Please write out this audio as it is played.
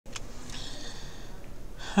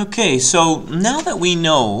Okay, so now that we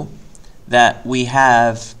know that we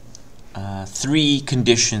have three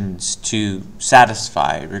conditions to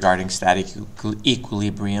satisfy regarding static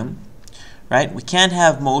equilibrium, right? We can't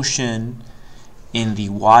have motion in the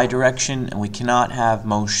y direction, and we cannot have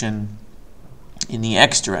motion in the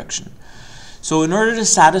x direction. So in order to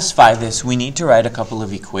satisfy this, we need to write a couple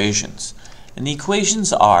of equations. And the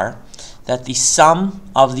equations are that the sum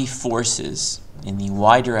of the forces in the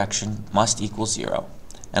y direction must equal 0.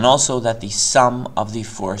 And also that the sum of the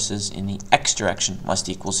forces in the x direction must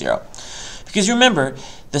equal 0. Because remember,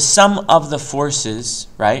 the sum of the forces,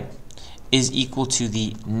 right, is equal to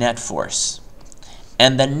the net force.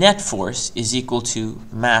 And the net force is equal to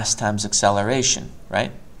mass times acceleration,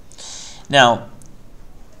 right? Now,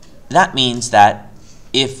 that means that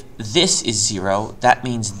if this is 0, that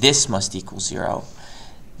means this must equal 0.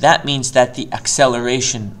 That means that the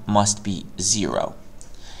acceleration must be 0.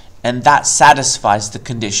 And that satisfies the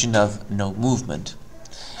condition of no movement.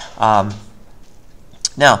 Now,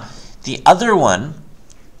 the other one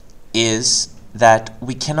is that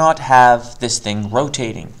we cannot have this thing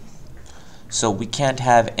rotating. So we can't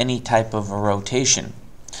have any type of a rotation.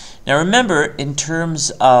 Now remember, in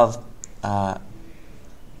terms of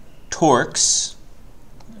torques,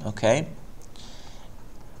 okay,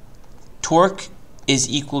 torque is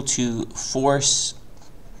equal to force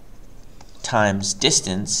times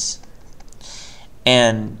distance,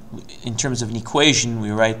 and in terms of an equation we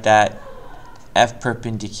write that F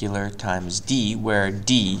perpendicular times D, where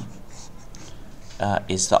D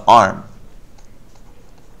is the arm.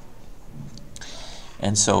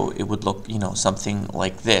 And so it would look, something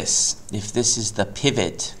like this. If this is the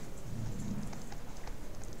pivot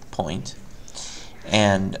point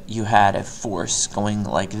and you had a force going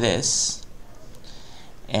like this,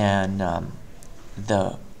 and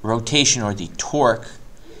the rotation or the torque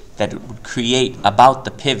that it would create about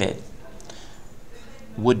the pivot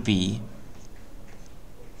would be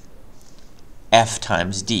F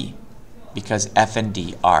times D, because F and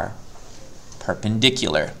D are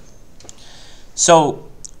perpendicular. So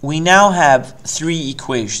we now have three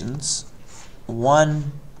equations,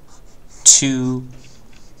 1, 2,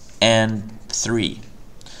 and 3,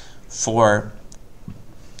 for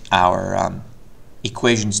our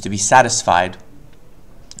equations to be satisfied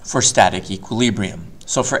for static equilibrium.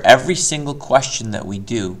 So for every single question that we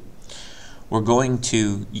do, we're going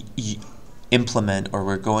to implement, or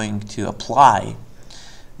we're going to apply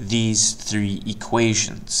these three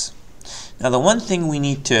equations. Now the one thing we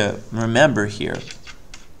need to remember here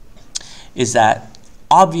is that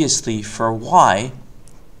obviously for y,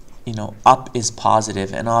 up is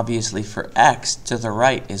positive, and obviously for x, to the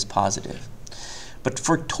right is positive. But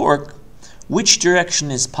for torque, which direction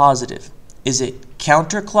is positive? Is it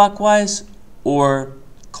counterclockwise or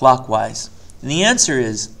clockwise? And the answer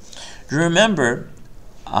is, remember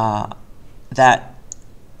that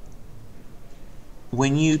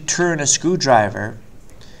when you turn a screwdriver,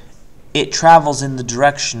 it travels in the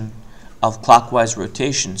direction of clockwise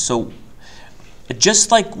rotation. So just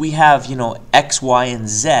like we have, x, y, and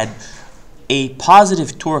z, a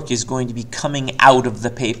positive torque is going to be coming out of the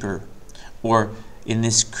paper, or in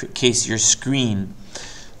this case, your screen.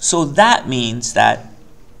 So that means that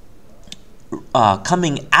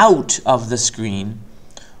coming out of the screen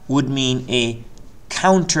would mean a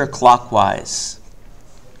counterclockwise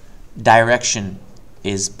direction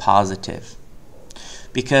is positive.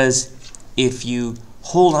 Because if you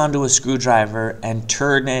hold onto a screwdriver and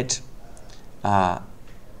turn it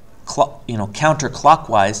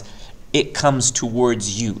counterclockwise, it comes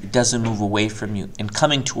towards you. It doesn't move away from you. And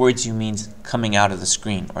coming towards you means coming out of the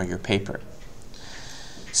screen or your paper.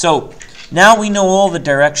 So now we know all the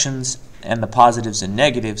directions and the positives and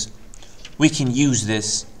negatives. We can use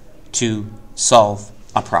this to solve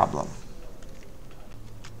a problem.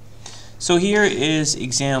 So here is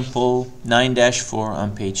example 9-4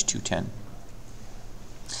 on page 210.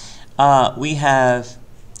 We have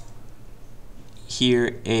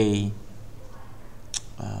here a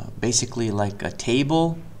basically like a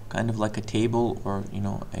table, kind of like a table, or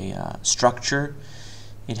a structure.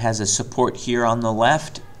 It has a support here on the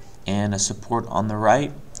left and a support on the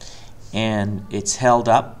right, and it's held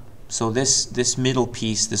up. So this middle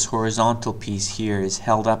piece, this horizontal piece here, is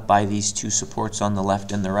held up by these two supports on the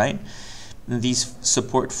left and the right. And these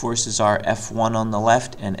support forces are F1 on the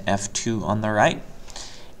left and F2 on the right.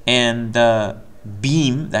 And the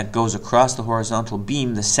beam that goes across the horizontal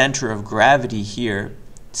beam, the center of gravity here,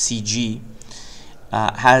 CG,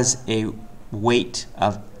 has a weight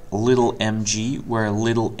of little mg, where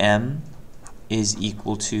little m is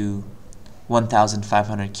equal to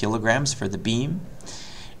 1,500 kilograms for the beam.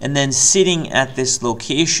 and then sitting at this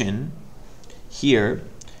location here,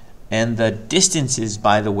 and the distances,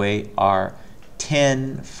 by the way, are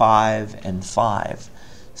 10, 5, and 5.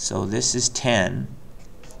 So this is 10,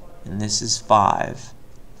 and this is 5,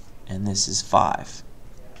 and this is 5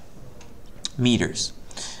 meters.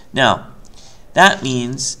 Now, that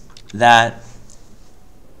means that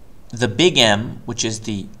the big M, which is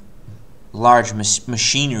the large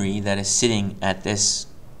machinery that is sitting at this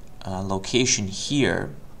location here,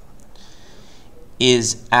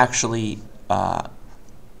 is actually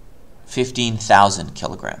 15,000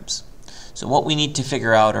 kilograms. So what we need to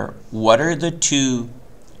figure out are what are the two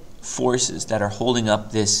forces that are holding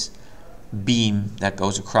up this beam that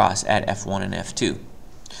goes across at F1 and F2.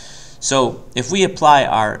 So if we apply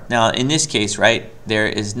our, now in this case, right, there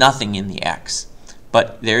is nothing in the X,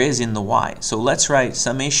 but there is in the Y. So let's write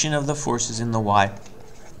summation of the forces in the Y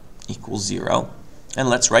equals 0, and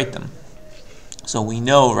let's write them. So we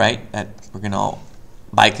know, right, that we're going to,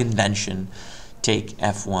 by convention, take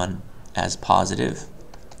F1 as positive.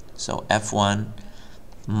 So F1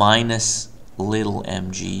 minus little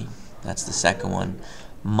mg, that's the second one,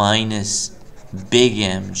 minus big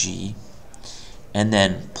mg, and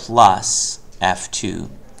then plus F2.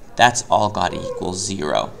 That's all got to equal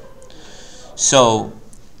 0. So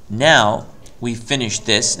now we've finished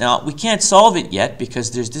this. Now we can't solve it yet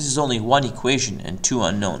because this is only one equation and two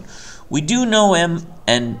unknown. We do know m,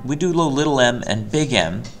 and we do know little m and big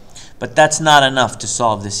M, but that's not enough to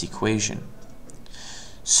solve this equation.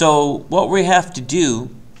 So what we have to do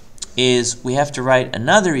is we have to write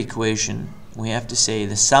another equation. We have to say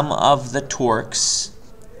the sum of the torques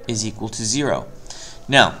is equal to 0.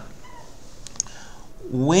 Now,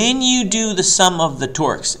 when you do the sum of the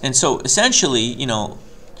torques, and so essentially, you know,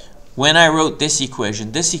 when I wrote this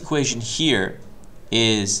equation here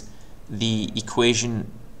is the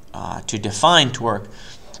equation to define torque,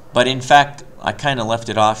 but in fact, I kind of left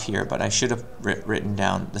it off here, but I should have written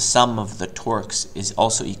down the sum of the torques is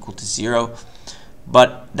also equal to 0,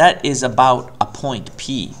 but that is about a point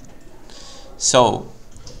P. So,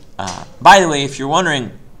 by the way, if you're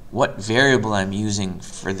wondering what variable I'm using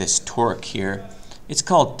for this torque here, it's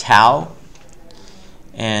called tau,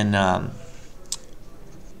 and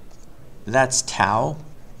that's tau,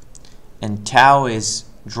 and tau is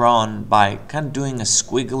drawn by kind of doing a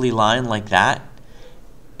squiggly line like that,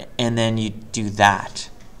 and then you do that,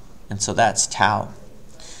 and so that's tau,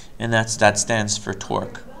 and that stands for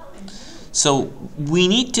torque. So we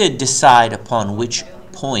need to decide upon which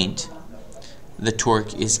point the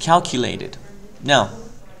torque is calculated. Now,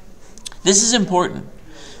 this is important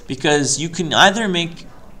because you can either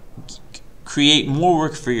create more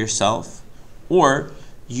work for yourself, or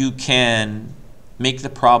you can make the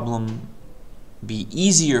problem become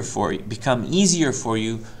easier for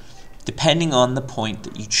you depending on the point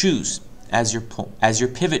that you choose as your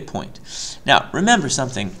pivot point. Now, remember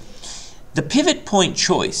something. The pivot point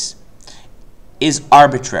choice is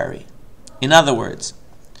arbitrary. In other words,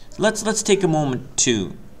 let's take a moment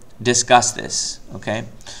to discuss this, okay?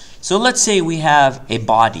 So let's say we have a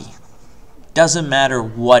body. Doesn't matter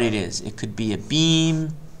what it is. It could be a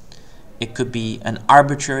beam, it could be an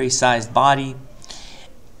arbitrary sized body.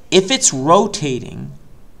 If it's rotating,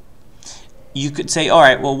 you could say, all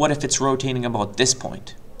right, well, what if it's rotating about this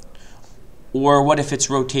point? Or what if it's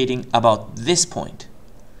rotating about this point?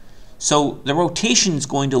 So the rotation is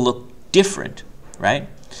going to look different, right?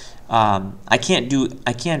 I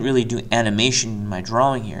can't really do animation in my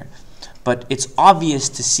drawing here, but it's obvious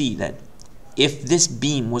to see that if this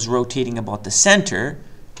beam was rotating about the center,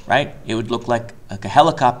 right, it would look like a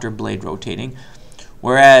helicopter blade rotating,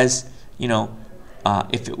 whereas, you know,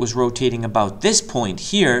 if it was rotating about this point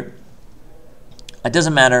here, it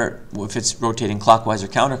doesn't matter if it's rotating clockwise or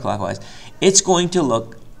counterclockwise, it's going to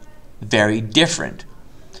look very different.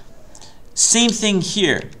 Same thing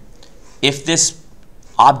here. If this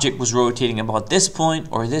object was rotating about this point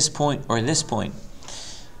or this point or this point,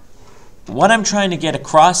 what I'm trying to get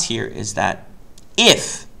across here is that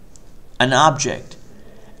if an object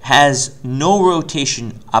has no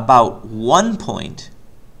rotation about one point,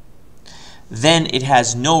 then it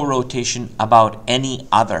has no rotation about any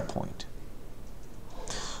other point.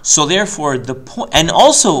 So therefore, the point, and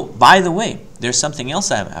also, by the way, there's something else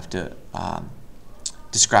I have to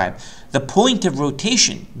describe. The point of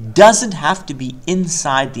rotation doesn't have to be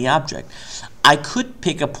inside the object. I could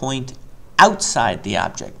pick a point outside the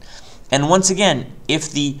object. And once again,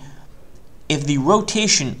 if the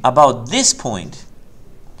rotation about this point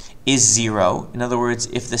is 0, in other words,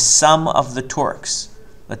 if the sum of the torques,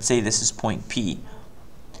 let's say this is point P,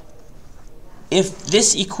 if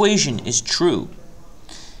this equation is true,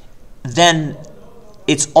 then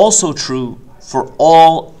it's also true for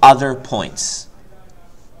all other points.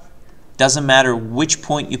 Doesn't matter which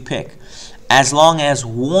point you pick. As long as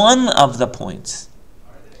one of the points,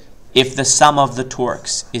 if the sum of the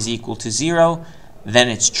torques is equal to 0, then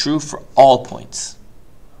it's true for all points.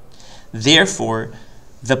 Therefore,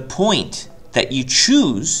 the point that you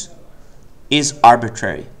choose is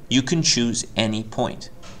arbitrary. You can choose any point.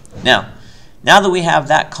 Now that we have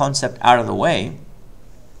that concept out of the way,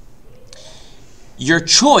 your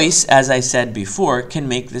choice, as I said before, can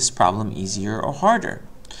make this problem easier or harder.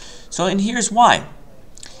 So, and here's why.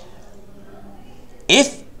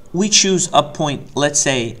 If we choose a point, let's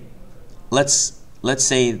say we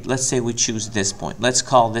choose this point. Let's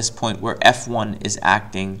call this point where F1 is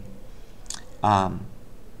acting,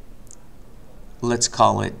 let's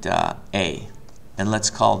call it A, and let's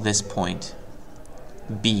call this point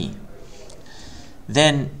B.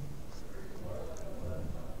 Then,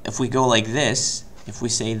 if we go like this, if we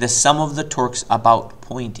say the sum of the torques about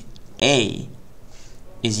point A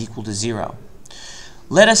is equal to 0.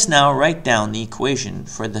 Let us now write down the equation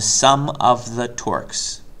for the sum of the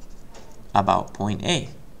torques about point A.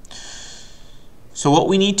 So what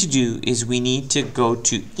we need to do is we need to go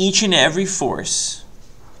to each and every force,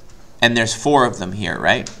 and there's 4 of them here,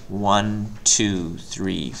 right? 1, 2,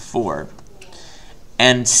 3, 4,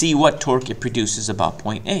 and see what torque it produces about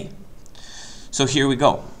point A. So here we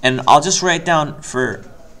go, and I'll just write down for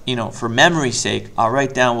memory's sake, I'll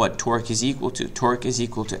write down what torque is equal to. Torque is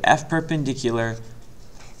equal to F perpendicular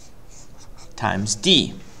times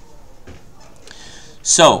D.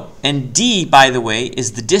 So, and D, by the way,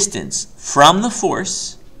 is the distance from the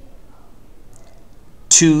force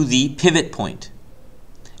to the pivot point.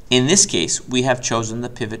 In this case, we have chosen the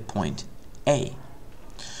pivot point A.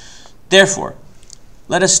 Therefore,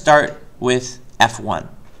 let us start with F1.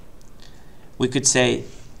 We could say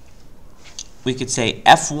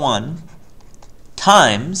F1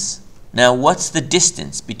 times, now what's the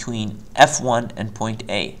distance between F1 and point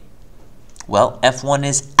A? Well, F1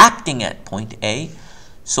 is acting at point A,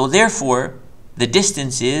 so therefore the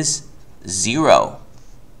distance is 0.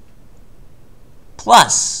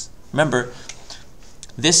 Plus, remember,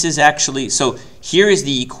 this is actually, so here is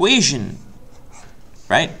the equation,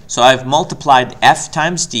 right? So I've multiplied F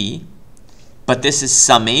times D, but this is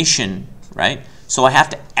summation, right? So I have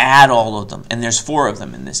to add all of them, and there's 4 of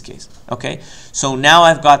them in this case, okay? So now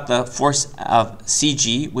I've got the force of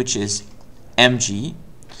CG, which is mg,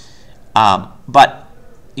 but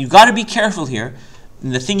you've got to be careful here.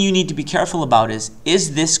 And the thing you need to be careful about is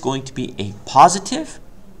this going to be a positive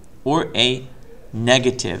or a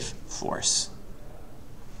negative force?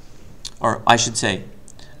 Or I should say,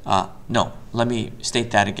 no, let me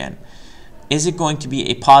state that again. Is it going to be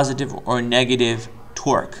a positive or negative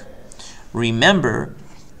torque? Remember,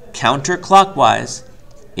 counterclockwise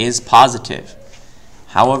is positive.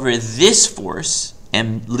 However, this force,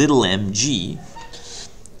 little mg,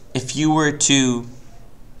 if you were to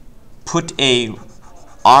put a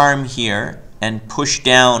arm here and push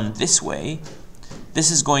down this way,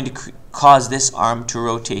 this is going to cause this arm to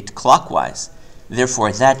rotate clockwise.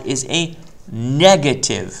 Therefore, that is a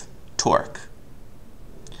negative torque.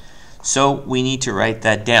 So we need to write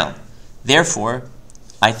that down. Therefore,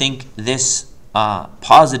 I think this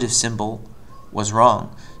positive symbol was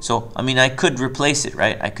wrong. So, I mean, I could replace it,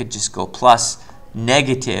 right? I could just go plus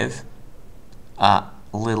negative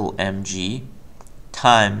little mg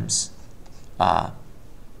times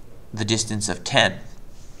the distance of 10.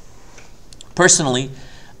 Personally,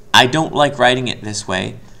 I don't like writing it this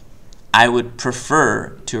way. I would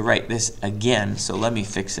prefer to write this again, so let me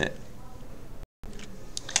fix it.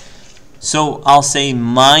 So I'll say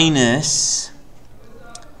minus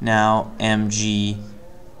now mg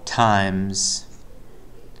times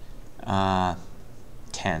 10.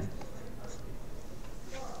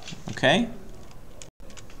 Okay?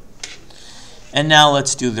 And now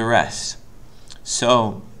let's do the rest.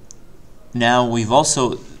 So now we've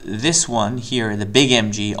also, this one here, the big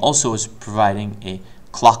mg, also is providing a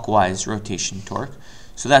clockwise rotation torque.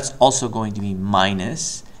 So that's also going to be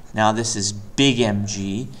minus. Now this is big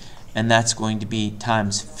mg, and that's going to be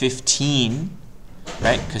times 15,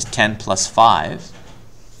 right? Because 10 plus 5.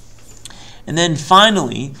 And then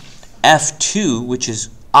finally, F2, which is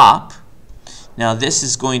up. Now this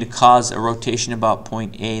is going to cause a rotation about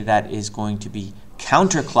point A that is going to be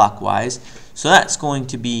counterclockwise. So that's going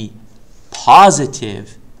to be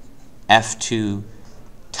positive F2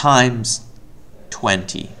 times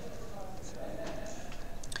 20.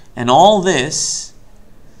 And all this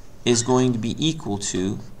is going to be equal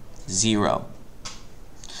to 0.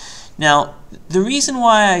 Now, the reason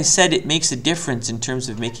why I said it makes a difference in terms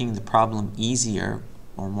of making the problem easier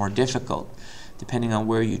or more difficult, depending on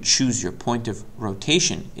where you choose your point of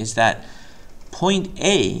rotation, is that point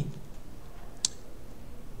A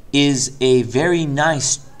is a very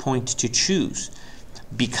nice point to choose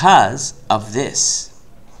because of this.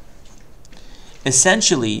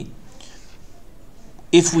 Essentially,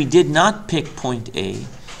 if we did not pick point A,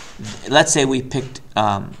 let's say we picked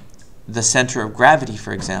the center of gravity,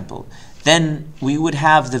 for example, then we would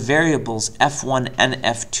have the variables f1 and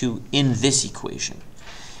f2 in this equation.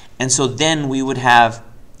 And so then we would have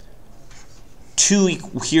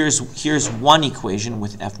here's one equation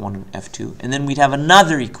with f1 and f2, and then we'd have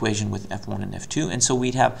another equation with f1 and f2, and so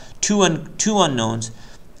we'd have two unknowns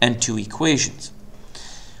and two equations.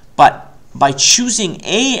 But by choosing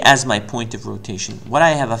A as my point of rotation, what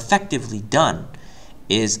I have effectively done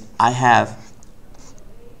is I have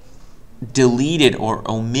deleted or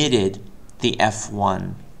omitted the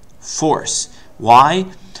F1 force. Why?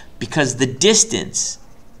 Because the distance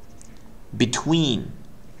between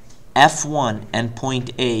F1 and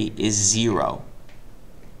point A is 0.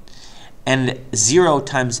 And 0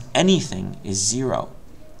 times anything is 0.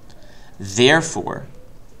 Therefore,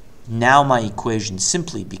 now my equation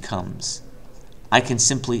simply becomes, I can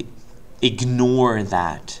simply ignore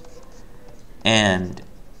that. And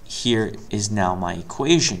here is now my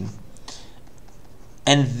equation.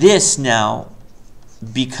 And this now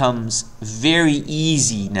becomes very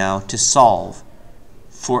easy now to solve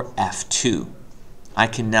for F2. I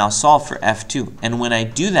can now solve for F2. And when I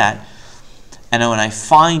do that, and when I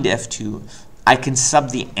find F2, I can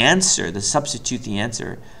substitute the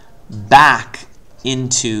answer back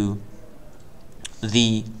into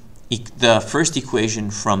the first equation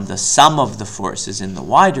from the sum of the forces in the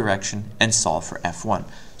y direction and solve for F1.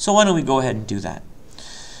 So why don't we go ahead and do that?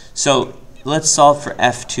 So let's solve for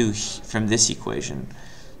F2 from this equation.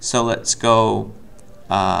 So let's go,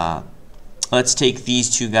 let's take these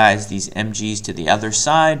two guys, these mg's, to the other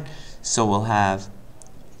side. So we'll have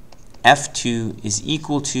F2 is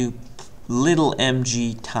equal to little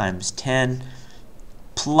mg times 10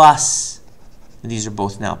 plus, these are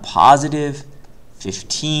both now positive,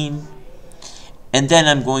 15. And then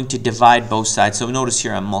I'm going to divide both sides. So notice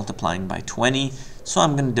here I'm multiplying by 20. So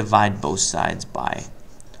I'm going to divide both sides by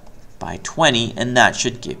 20, and that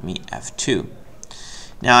should give me F2.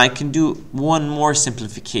 Now I can do one more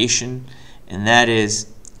simplification, and that is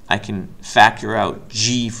I can factor out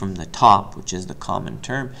g from the top, which is the common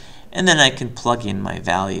term, and then I can plug in my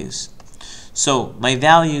values. So my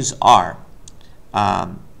values are,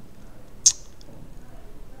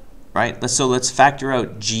 so let's factor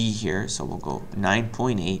out g here. So we'll go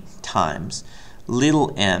 9.8 times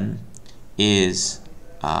little m is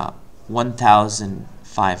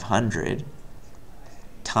 1,500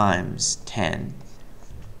 times 10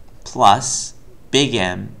 plus big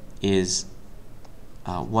M is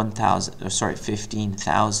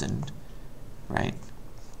 15,000, right,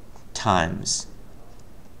 times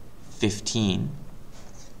 15,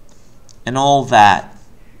 and all that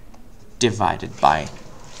divided by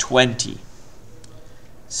 20.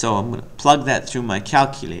 So I'm going to plug that through my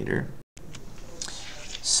calculator.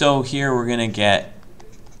 So here we're going to get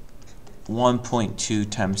 1.2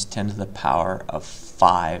 times 10 to the power of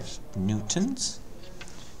 5 newtons.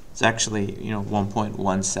 It's actually,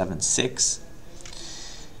 1.176.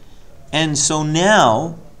 And so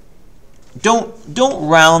now, don't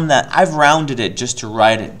round that. I've rounded it just to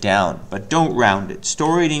write it down, but don't round it.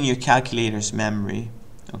 Store it in your calculator's memory.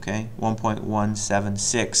 Okay,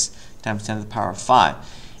 1.176 times 10 to the power of 5.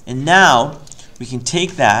 And now we can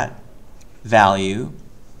take that value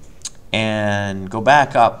and go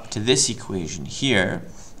back up to this equation here,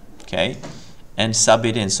 okay, and sub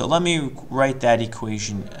it in. So let me write that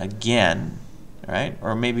equation again, all right?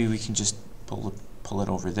 Or maybe we can just pull it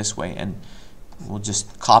over this way, and we'll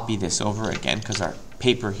just copy this over again because our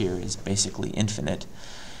paper here is basically infinite.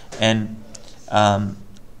 And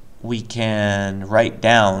we can write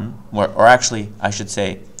down, or actually I should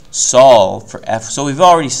say solve for F. So we've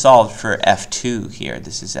already solved for F2 here.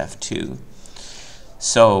 This is F2.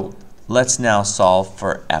 So let's now solve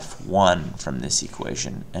for F1 from this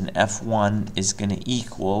equation. And F1 is going to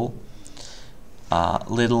equal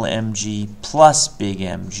little mg plus big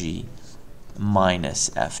MG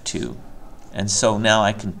minus F2. And so now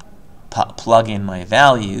I can plug in my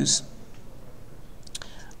values.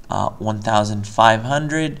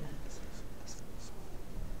 1,500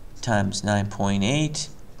 times 9.8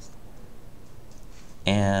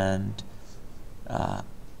 and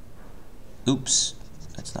oops,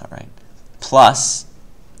 that's not right, plus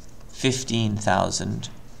 15,000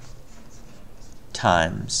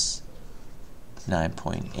 times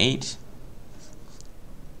 9.8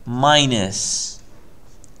 minus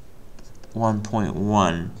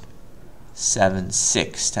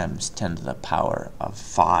 1.176 times 10 to the power of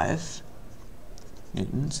 5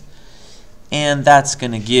 newtons. And that's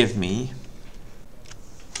going to give me,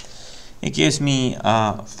 it gives me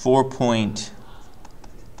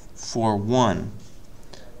 4.41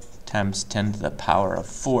 times 10 to the power of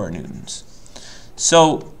 4 newtons.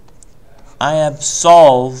 So I have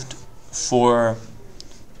solved for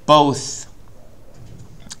both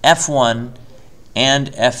F1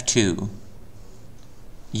 and F2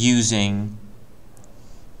 using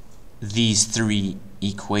these three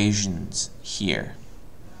equations here.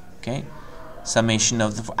 Okay? Summation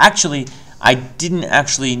of the actually, I didn't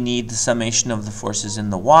actually need the summation of the forces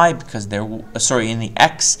in the y because in the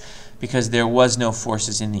x, because there was no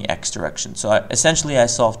forces in the x direction. So essentially I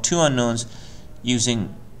solved two unknowns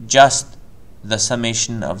using just the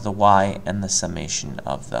summation of the y and the summation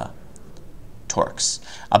of the torques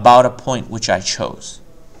about a point which I chose.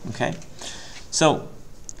 Okay, so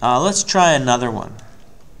let's try another one.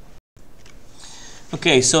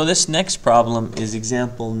 Okay, so this next problem is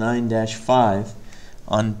example 9-5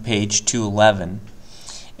 on page 211,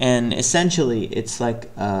 and essentially it's like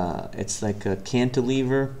a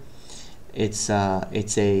cantilever. It's a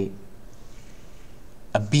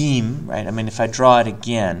beam, right? I mean, if I draw it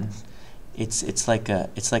again, it's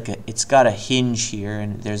got a hinge here,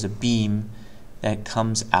 and there's a beam that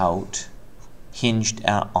comes out hinged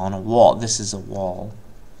out on a wall. This is a wall,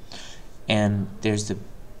 and there's the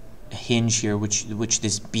hinge here which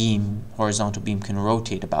this beam, horizontal beam, can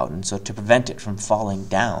rotate about, and so to prevent it from falling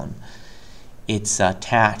down, it's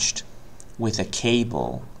attached with a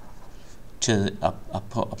cable to a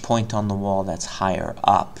point on the wall that's higher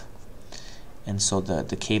up, and so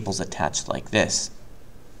the cable's attached like this.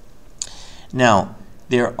 Now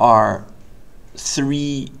there are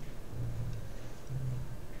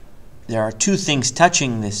two things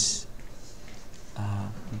touching this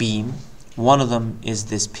beam. One of them is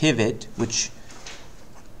this pivot, which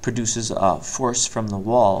produces a force from the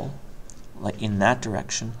wall, like in that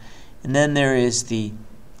direction. And then there is the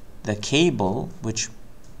cable, which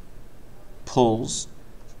pulls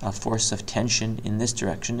a force of tension in this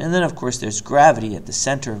direction. And then, of course, there's gravity at the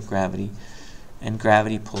center of gravity, and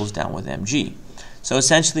gravity pulls down with mg. So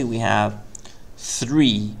essentially we have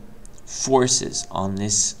three forces on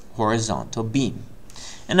this horizontal beam.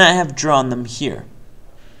 And I have drawn them here.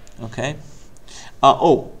 Okay.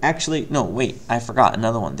 Oh, actually, no, wait, I forgot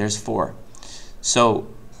another one. There's 4. So,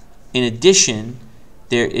 in addition,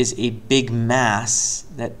 there is a big mass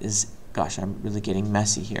that is, gosh, I'm really getting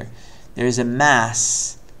messy here. There is a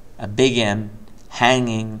mass, a big M,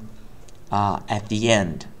 hanging at the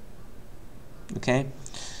end. Okay.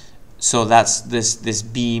 So that's this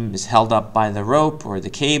beam is held up by the rope or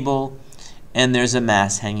the cable, and there's a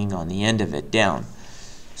mass hanging on the end of it down.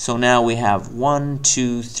 So now we have 1,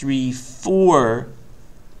 2, 3, 4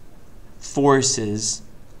 forces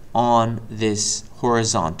on this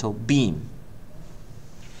horizontal beam.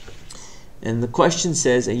 And the question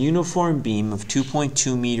says a uniform beam of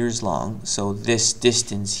 2.2 meters long, so this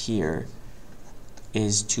distance here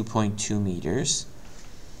is 2.2 meters,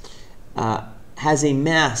 has a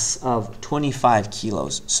mass of 25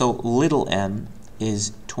 kilos. So little m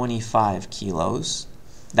is 25 kilos.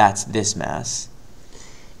 That's this mass.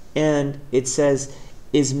 And it says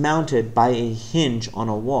is mounted by a hinge on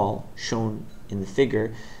a wall shown in the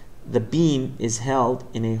figure. The beam is held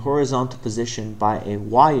in a horizontal position by a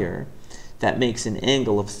wire that makes an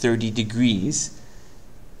angle of 30 degrees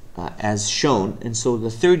as shown, and so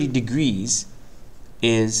the 30 degrees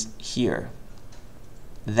is here.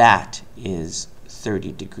 That is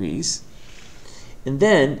 30 degrees. And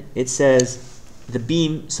then it says the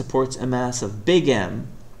beam supports a mass of big M,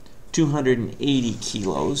 280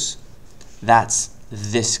 kilos. That's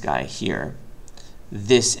this guy here.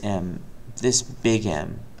 This M, this big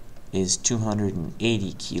M, is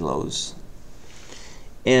 280 kilos.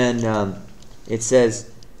 And it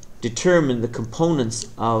says determine the components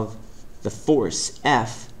of the force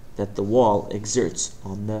F that the wall exerts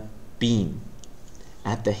on the beam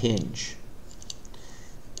at the hinge.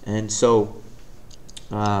 And so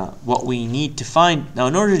what we need to find, now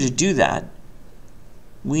in order to do that,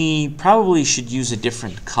 we probably should use a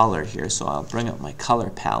different color here. So I'll bring up my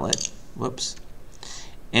color palette. Whoops.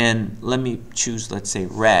 And let me choose, let's say,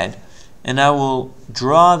 red. And I will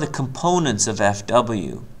draw the components of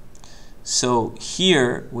FW. So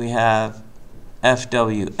here we have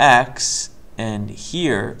FWX, and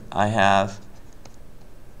here I have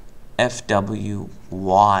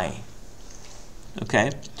FWY.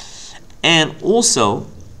 Okay? And also,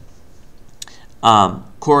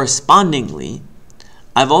 correspondingly,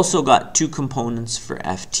 I've also got two components for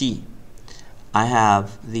FT. I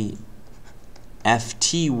have the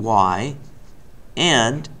Fty,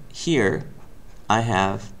 and here I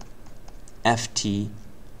have Ftx.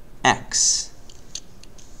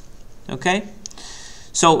 Okay?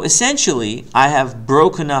 So essentially, I have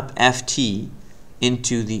broken up Ft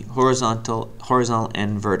into the horizontal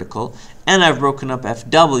and vertical, and I've broken up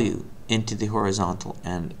Fw into the horizontal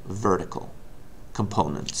and vertical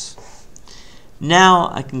components. Now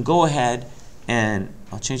I can go ahead and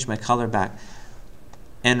I'll change my color back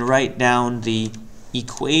and write down the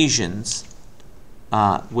equations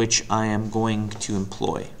which I am going to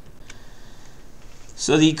employ.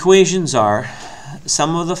 So the equations are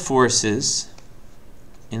sum of the forces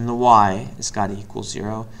in the y has got to equal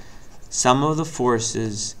 0. Sum of the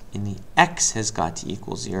forces in the x has got to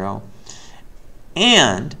equal 0.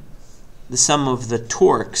 And the sum of the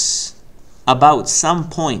torques about some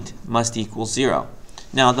point must equal 0.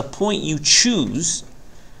 Now the point you choose,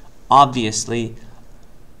 obviously,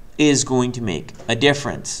 is going to make a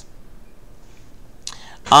difference.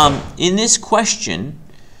 In this question,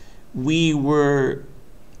 we were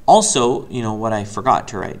also, what I forgot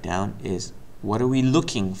to write down is, what are we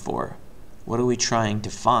looking for? What are we trying to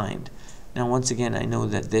find? Now, once again, I know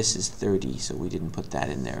that this is 30, so we didn't put that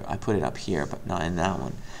in there. I put it up here, but not in that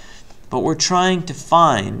one. But we're trying to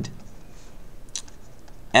find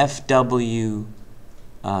Wx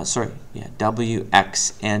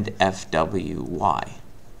and Fwy.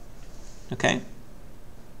 Okay?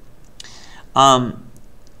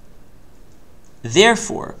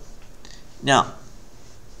 Therefore, now,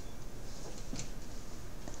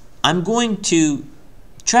 I'm going to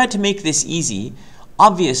try to make this easy.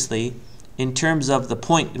 Obviously, in terms of the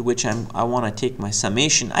point at which I want to take my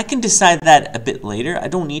summation, I can decide that a bit later. I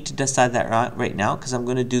don't need to decide that right now because I'm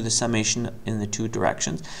going to do the summation in the two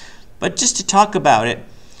directions. But just to talk about it,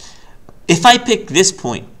 if I pick this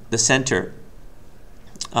point, the center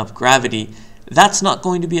of gravity, that's not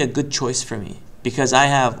going to be a good choice for me because I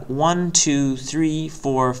have 1, 2, 3,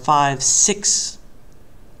 4, 5, 6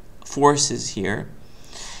 forces here.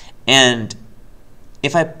 And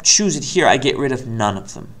if I choose it here, I get rid of none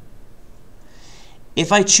of them.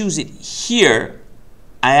 If I choose it here,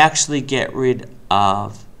 I actually get rid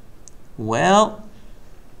of, well,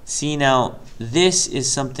 see now, this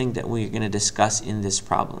is something that we're going to discuss in this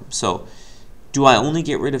problem. So, do I only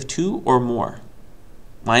get rid of 2 or more?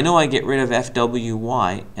 I know I get rid of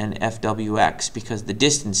Fwy and Fwx because the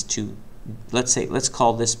distance to, let's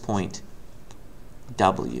call this point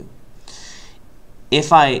W.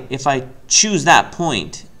 If I choose that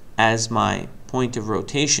point as my point of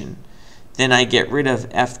rotation, then I get rid of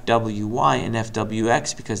Fwy and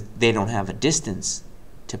Fwx because they don't have a distance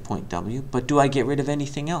to point W. But do I get rid of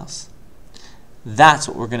anything else? That's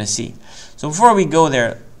what we're going to see. So before we go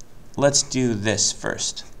there, let's do this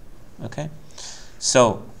first. Okay?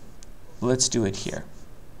 So let's do it here.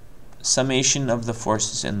 Summation of the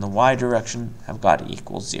forces in the y direction have got to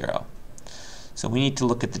equal 0. So we need to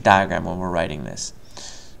look at the diagram when we're writing this.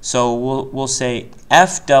 So we'll say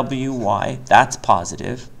Fwy, that's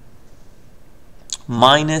positive,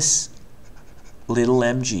 minus little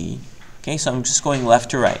mg. Okay, so I'm just going left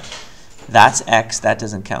to right. That's x, that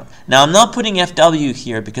doesn't count. Now I'm not putting Fw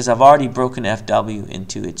here because I've already broken Fw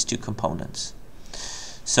into its two components.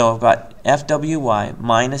 So I've got Fwy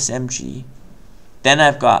minus mg. Then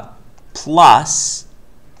I've got plus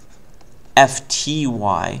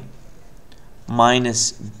Fty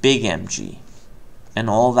minus big mg. And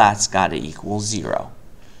all that's got to equal 0.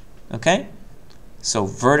 Okay? So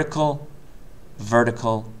vertical,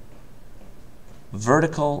 vertical,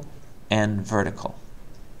 vertical, and vertical.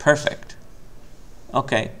 Perfect.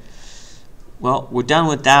 Okay. Well, we're done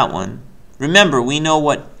with that one. Remember, we know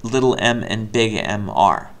what little m and big M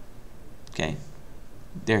are. Okay?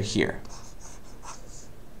 They're here.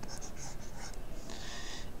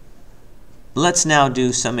 Let's now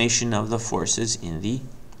do summation of the forces in the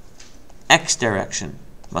x direction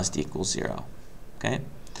must equal 0. Okay?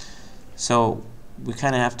 So we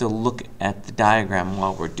kind of have to look at the diagram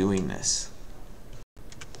while we're doing this.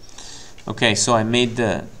 Okay, so I made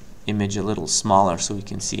the image a little smaller so we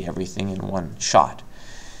can see everything in one shot.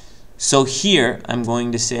 So here I'm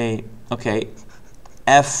going to say, okay,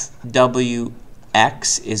 Fwx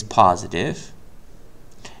is positive.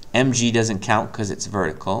 Mg doesn't count because it's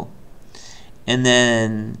vertical. And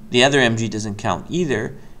then the other mg doesn't count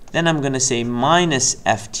either. Then I'm going to say minus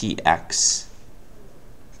Ftx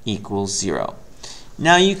equals 0.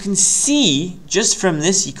 Now you can see just from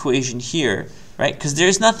this equation here, right? Because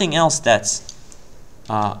there's nothing else that's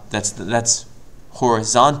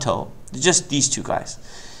horizontal. Just these two guys.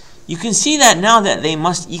 You can see that now that they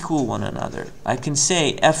must equal one another. I can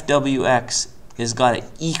say Fwx is got to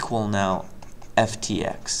equal now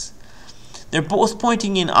ftx. They're both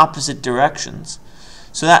pointing in opposite directions.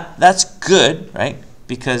 So that's good, right?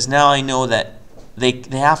 Because now I know that they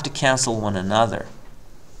have to cancel one another.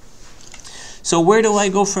 So where do I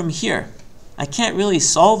go from here? I can't really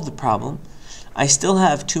solve the problem. I still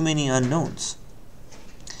have too many unknowns.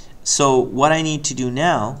 So what I need to do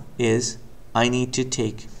now is I need to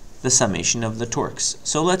take the summation of the torques.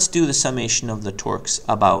 So let's do the summation of the torques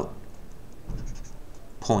about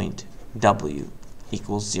point W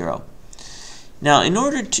equals 0. Now, in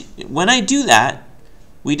order to, when I do that,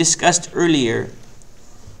 we discussed earlier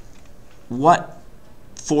what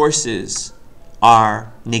forces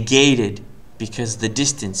are negated because the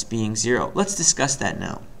distance being 0. Let's discuss that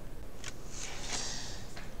now.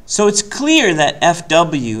 So it's clear that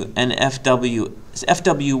FW and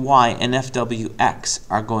FWY and FWX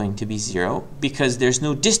are going to be 0 because there's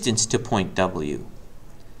no distance to point W.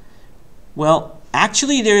 Well,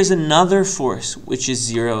 actually there is another force which is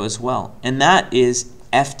 0 as well, and that is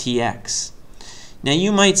FTX. Now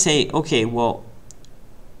you might say, okay, well,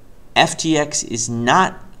 FTX is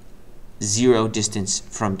not 0 distance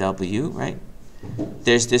from W, right?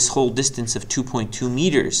 There's this whole distance of 2.2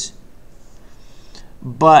 meters.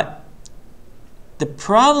 But the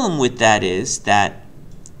problem with that is that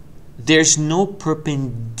there's no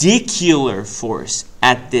perpendicular force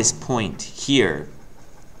at this point here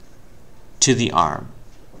to the arm.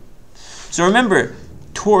 So remember,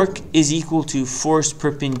 torque is equal to force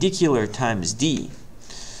perpendicular times d.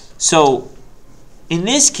 So in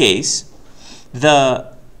this case,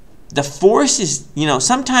 the force is,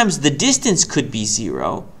 sometimes the distance could be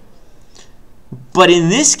 0, but in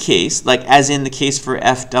this case, like as in the case for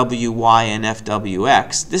FWY and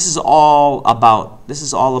FWX, this is all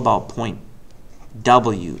about point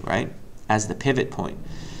W, right, as the pivot point.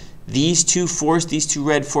 These two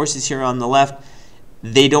red forces here on the left,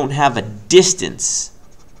 they don't have a distance.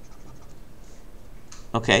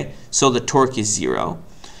 Okay, so the torque is 0.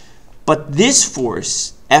 But this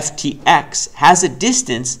force, FTX, has a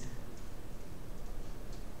distance,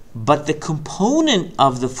 but the component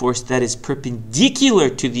of the force that is perpendicular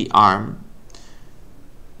to the arm,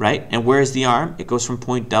 right? And where is the arm? It goes from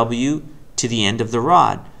point W to the end of the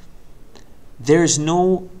rod. There's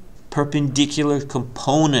no perpendicular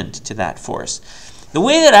component to that force. The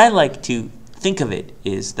way that I like to think of it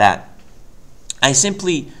is that I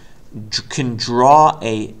simply can draw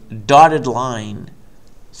a dotted line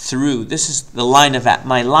through. This is the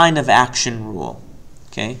my line of action rule.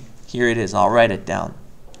 Okay, here it is. I'll write it down.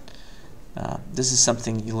 This is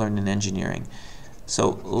something you learn in engineering.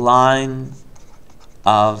 So line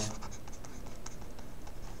of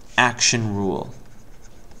action rule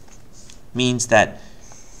means that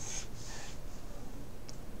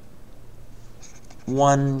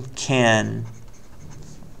one can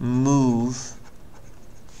move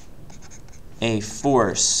a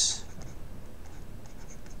force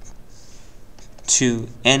to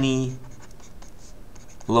any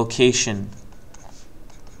location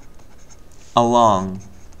along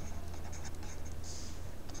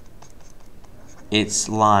its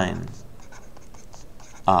line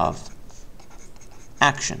of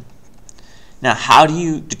action. Now, how do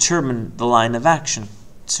you determine the line of action?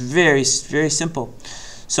 It's very, very simple.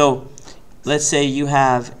 So, let's say you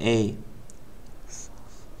have a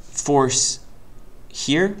force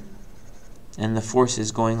here, and the force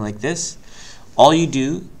is going like this. All you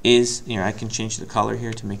do is, I can change the color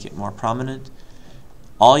here to make it more prominent.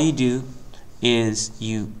 All you do is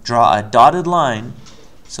you draw a dotted line.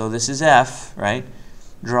 So this is F, right?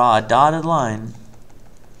 Draw a dotted line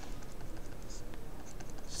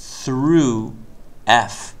through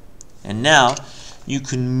F. And now you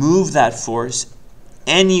can move that force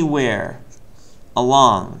anywhere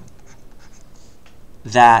along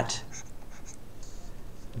that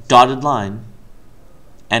dotted line,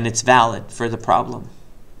 and it's valid for the problem.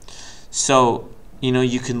 So,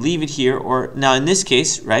 you can leave it here, or now in this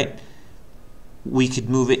case, right, we could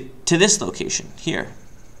move it to this location here.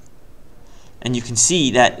 And you can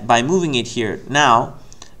see that by moving it here now,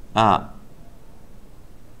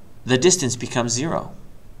 the distance becomes 0.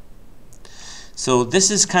 So this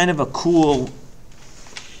is kind of a cool,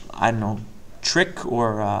 trick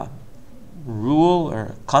or rule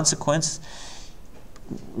or consequence.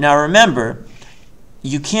 Now remember,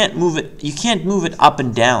 you can't move it up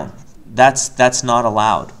and down. That's not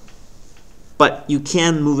allowed. But you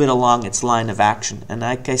can move it along its line of action. And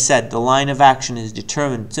like I said, the line of action is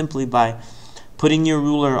determined simply by putting your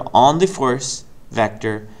ruler on the force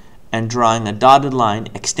vector and drawing a dotted line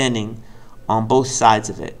extending on both sides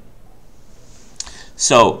of it.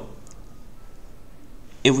 So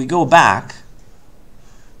if we go back,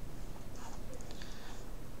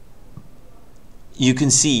 you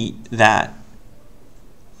can see that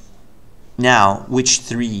now which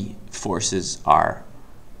three forces are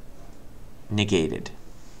negated.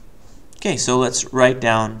 Okay, so let's write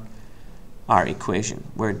down our equation.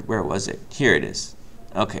 Where was it? Here it is.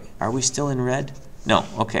 Okay, are we still in red? No,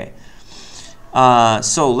 okay.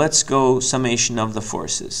 So let's go summation of the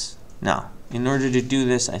forces. Now, in order to do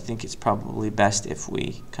this, I think it's probably best if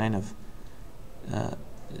we kind of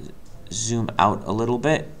zoom out a little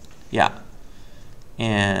bit. Yeah.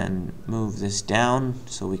 And move this down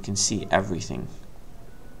so we can see everything.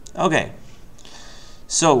 Okay.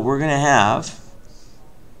 So we're going to have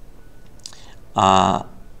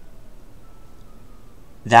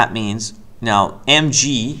that means now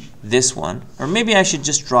mg, this one, or maybe I should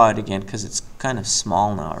just draw it again because it's kind of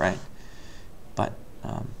small now, right? But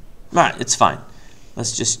all right, it's fine.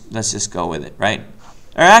 Let's just go with it, right?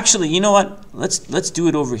 Or actually, you know what? Let's do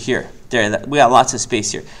it over here. There, we got lots of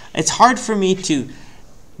space here. It's hard for me to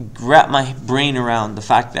wrap my brain around the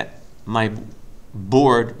fact that my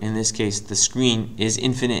board, in this case the screen, is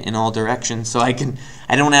infinite in all directions, so I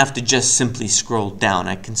don't have to just simply scroll down.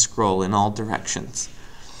 I can scroll in all directions.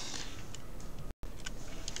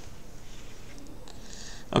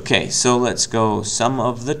 Okay, so let's go sum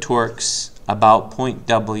of the torques about point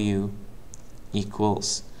W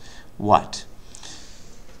equals what?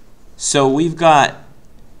 So we've got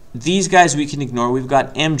these guys we can ignore. We've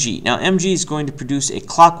got mg. Now mg is going to produce a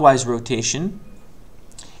clockwise rotation,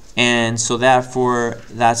 and so therefore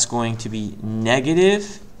that's going to be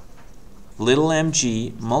negative little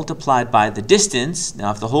mg multiplied by the distance.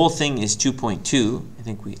 Now if the whole thing is 2.2, I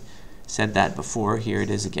think we said that before, here it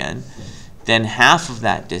is again, then half of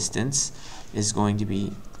that distance is going to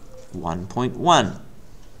be 1.1.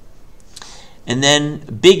 And then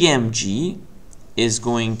big mg is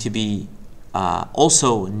going to be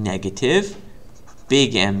also negative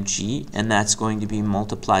big mg, and that's going to be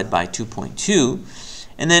multiplied by 2.2.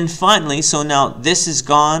 And then finally, so now this is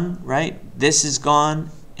gone, right? This is gone,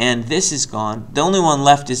 and this is gone. The only one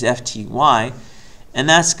left is fty, and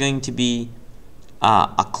that's going to be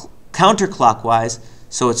counterclockwise,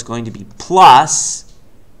 so it's going to be plus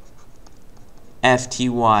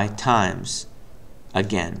fty times,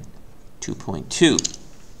 again, 2.2.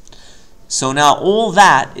 So now all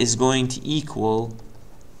that is going to equal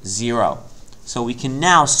 0. So we can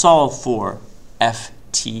now solve for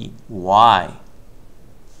fty.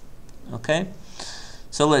 Okay?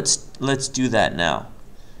 So let's do that now.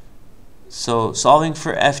 So solving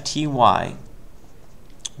for fty,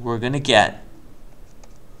 we're going to get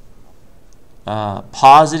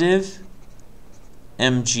positive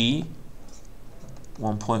mg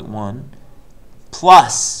 1.1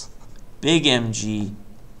 plus big mg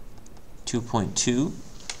 2.2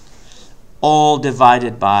 all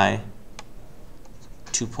divided by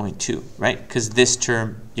 2.2, right? Because this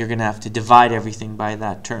term, you're going to have to divide everything by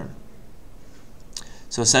that term.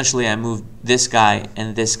 So essentially I moved this guy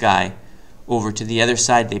and this guy over to the other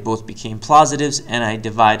side. They both became positives, and I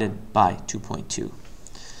divided by 2.2.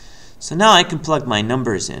 So now I can plug my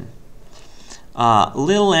numbers in.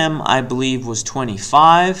 Little m, I believe, was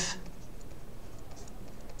 25.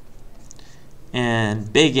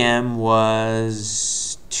 And big M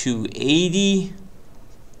was 280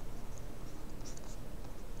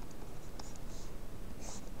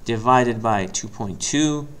 divided by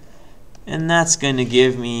 2.2, and that's going to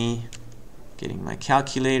give me, getting my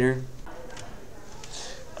calculator.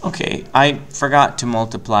 Okay, I forgot to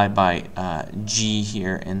multiply by G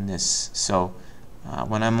here in this, so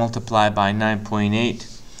when I multiply by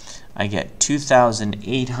 9.8, I get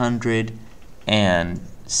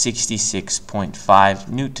 2,866.5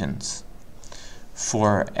 newtons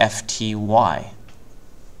for fty.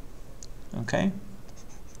 Okay?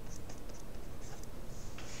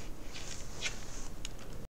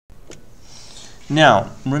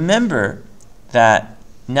 Now, remember that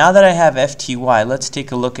now that I have fty, let's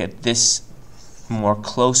take a look at this more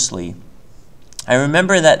closely. I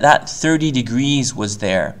remember that that 30 degrees was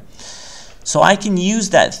there. So I can use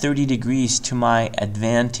that 30 degrees to my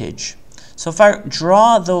advantage. So if I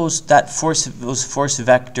draw those force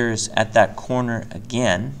vectors at that corner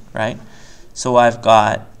again, right? So I've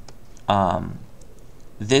got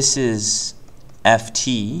this is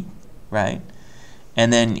ft, right?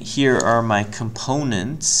 And then here are my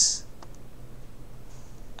components.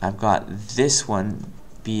 I've got this one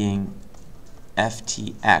being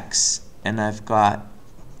ftx, and I've got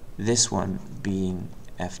this one being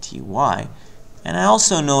fty. And I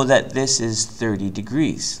also know that this is 30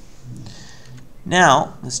 degrees.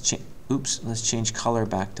 Now, let's change color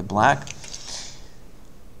back to black.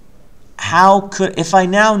 How could, if I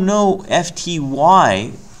now know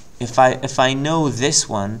fty, if I know this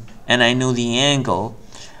one and I know the angle,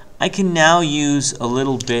 I can now use a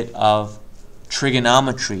little bit of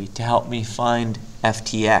trigonometry to help me find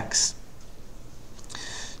ftx.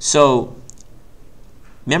 So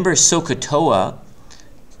remember SOHCAHTOA,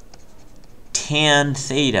 tan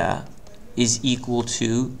theta is equal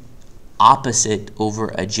to opposite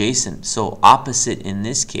over adjacent. So opposite in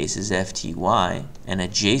this case is fty, and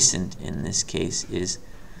adjacent in this case is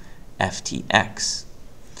ftx.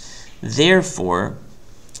 Therefore,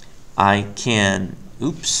 I can,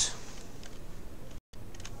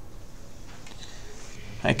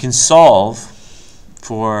 I can solve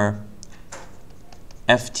for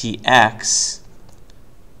ftx,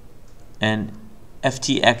 and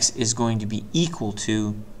ftx is going to be equal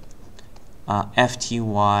to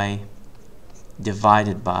fty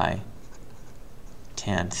divided by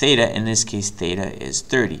tan theta. In this case, theta is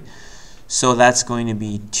 30. So that's going to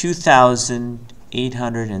be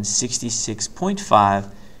 2,866.5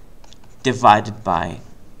 divided by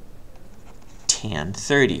tan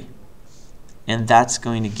 30. And that's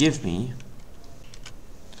going to give me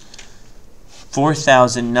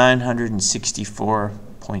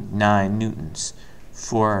 4,964.9 newtons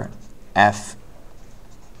for F.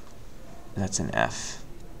 That's an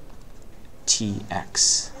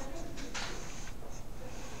FTX.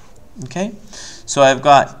 Okay, so I've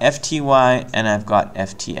got FTY and I've got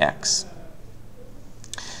FTX.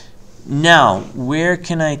 Now, where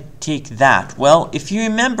can I take that? Well, if you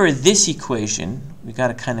remember this equation, we got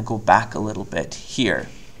to kind of go back a little bit here,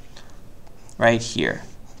 right here.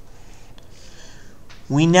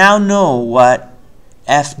 We now know what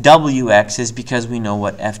FWX is because we know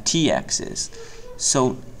what FTX is.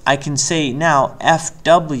 So I can say now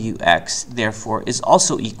FWX, therefore, is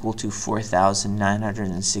also equal to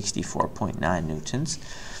 4,964.9 newtons.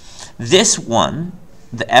 This one,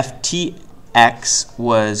 the FTX,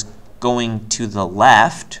 was going to the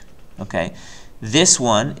left, okay? This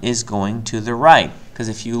one is going to the right, because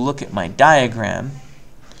if you look at my diagram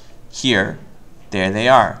here, there they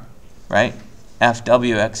are, right?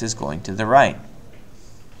 FWX is going to the right.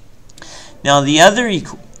 Now the other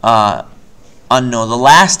unknown, the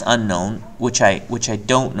last unknown, which I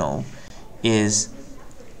don't know, is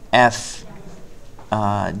FWY.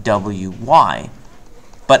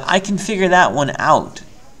 But I can figure that one out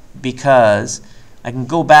because I can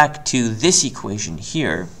go back to this equation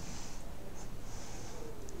here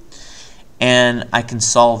and I can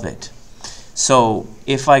solve it. So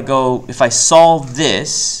if I solve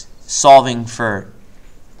this, solving for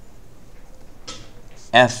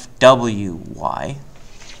FWY,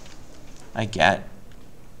 I get,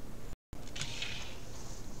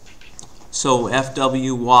 so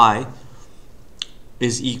FWY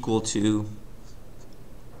is equal to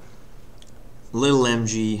little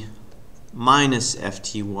mg minus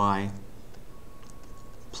FTY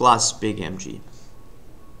plus big mg.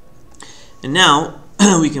 And now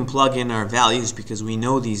we can plug in our values because we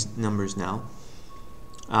know these numbers now.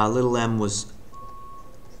 Little m was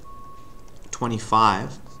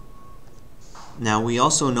 25. Now we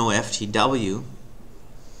also know FTW.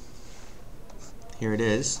 Here it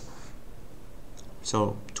is.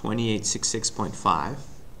 So 2866.5.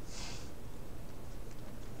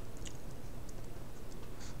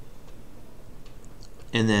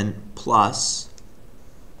 And then plus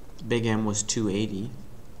big M was 280.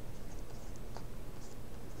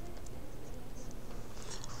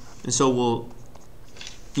 And so we'll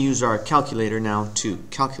use our calculator now to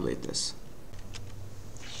calculate this.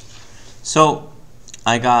 So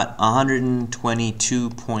I got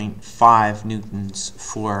 122.5 newtons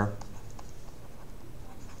for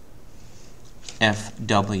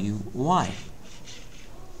FWY.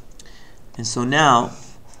 And so now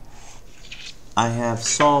I have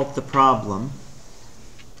solved the problem.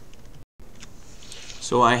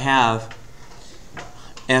 So I have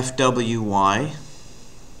FWY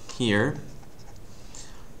here,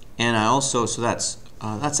 and I also, so that's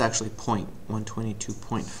actually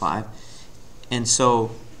 122.5, and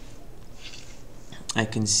so I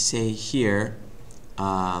can say here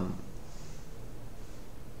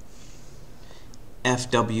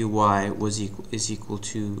FWY is equal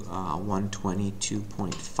to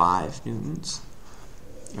 122.5 newtons,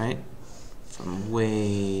 right? From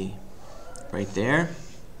way right there.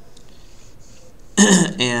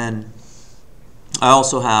 And I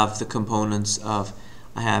also have the components of,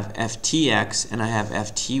 I have FTX and I have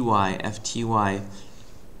FTY. FTY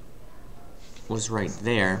was right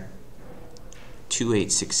there,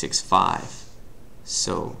 28665.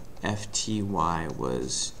 So FTY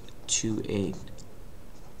was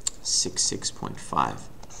 286.5.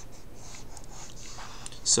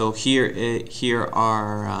 So here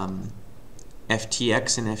are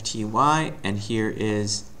ftx and fty, and here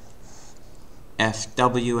is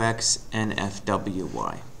fwx and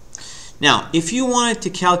fwy. Now, if you wanted to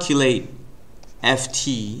calculate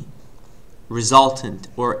ft resultant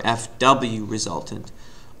or fw resultant,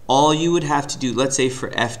 all you would have to do, let's say for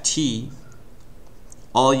ft,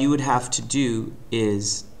 all you would have to do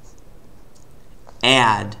is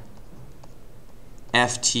add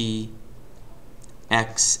ftx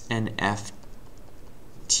and fty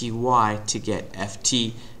to get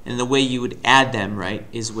ft. And the way you would add them, right,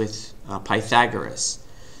 is with Pythagoras.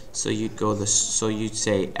 So you'd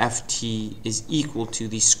say ft is equal to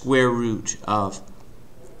the square root of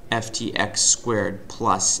ftx squared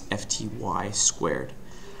plus fty squared,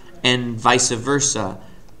 and vice versa.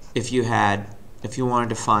 If you wanted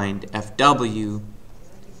to find fw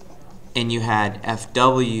and you had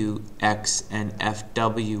fwx and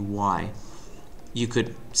fwy, you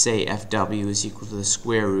could say fw is equal to the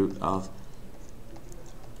square root of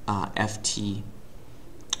wx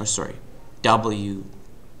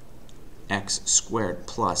squared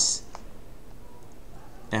plus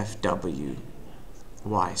fwy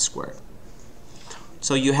squared.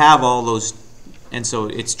 So you have all those, and so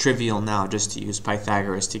it's trivial now just to use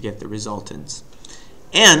Pythagoras to get the resultants.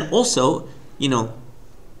 And also, you know,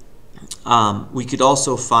 we could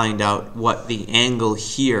also find out what the angle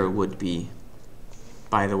here would be,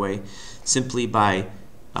 by the way, simply by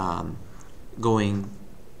going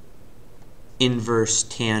inverse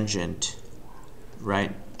tangent,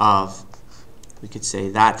 right, of, we could say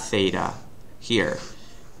that theta here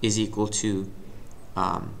is equal to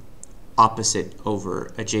opposite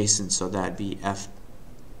over adjacent, so that'd be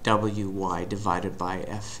fwy divided by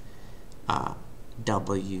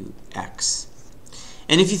fwx.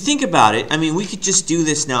 And if you think about it, I mean, we could just do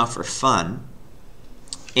this now for fun,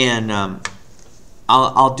 and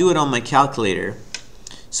I'll do it on my calculator.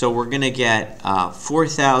 So we're going to get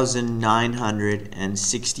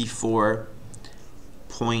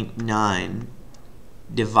 4,964.9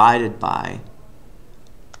 divided by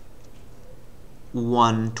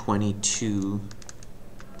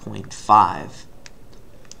 122.5.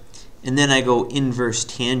 And then I go inverse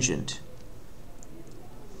tangent.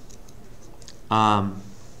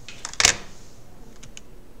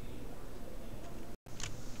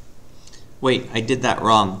 Wait, I did that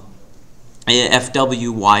wrong.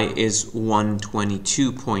 fwy is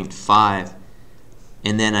 122.5,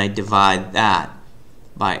 and then I divide that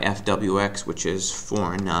by fwx, which is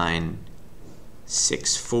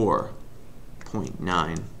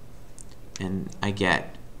 4964.9, and I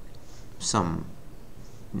get some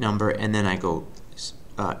number, and then I go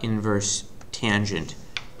inverse tangent,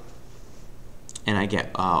 and I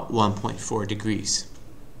get 1.4 degrees.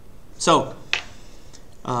 So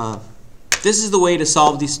this is the way to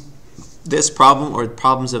solve this problem, or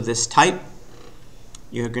problems of this type.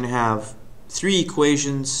 You're going to have three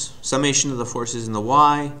equations: summation of the forces in the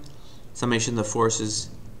y, summation of the forces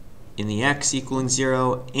in the x equaling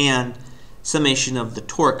 0, and summation of the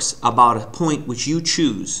torques about a point which you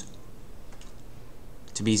choose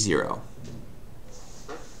to be 0.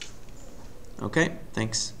 Okay,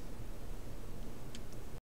 thanks.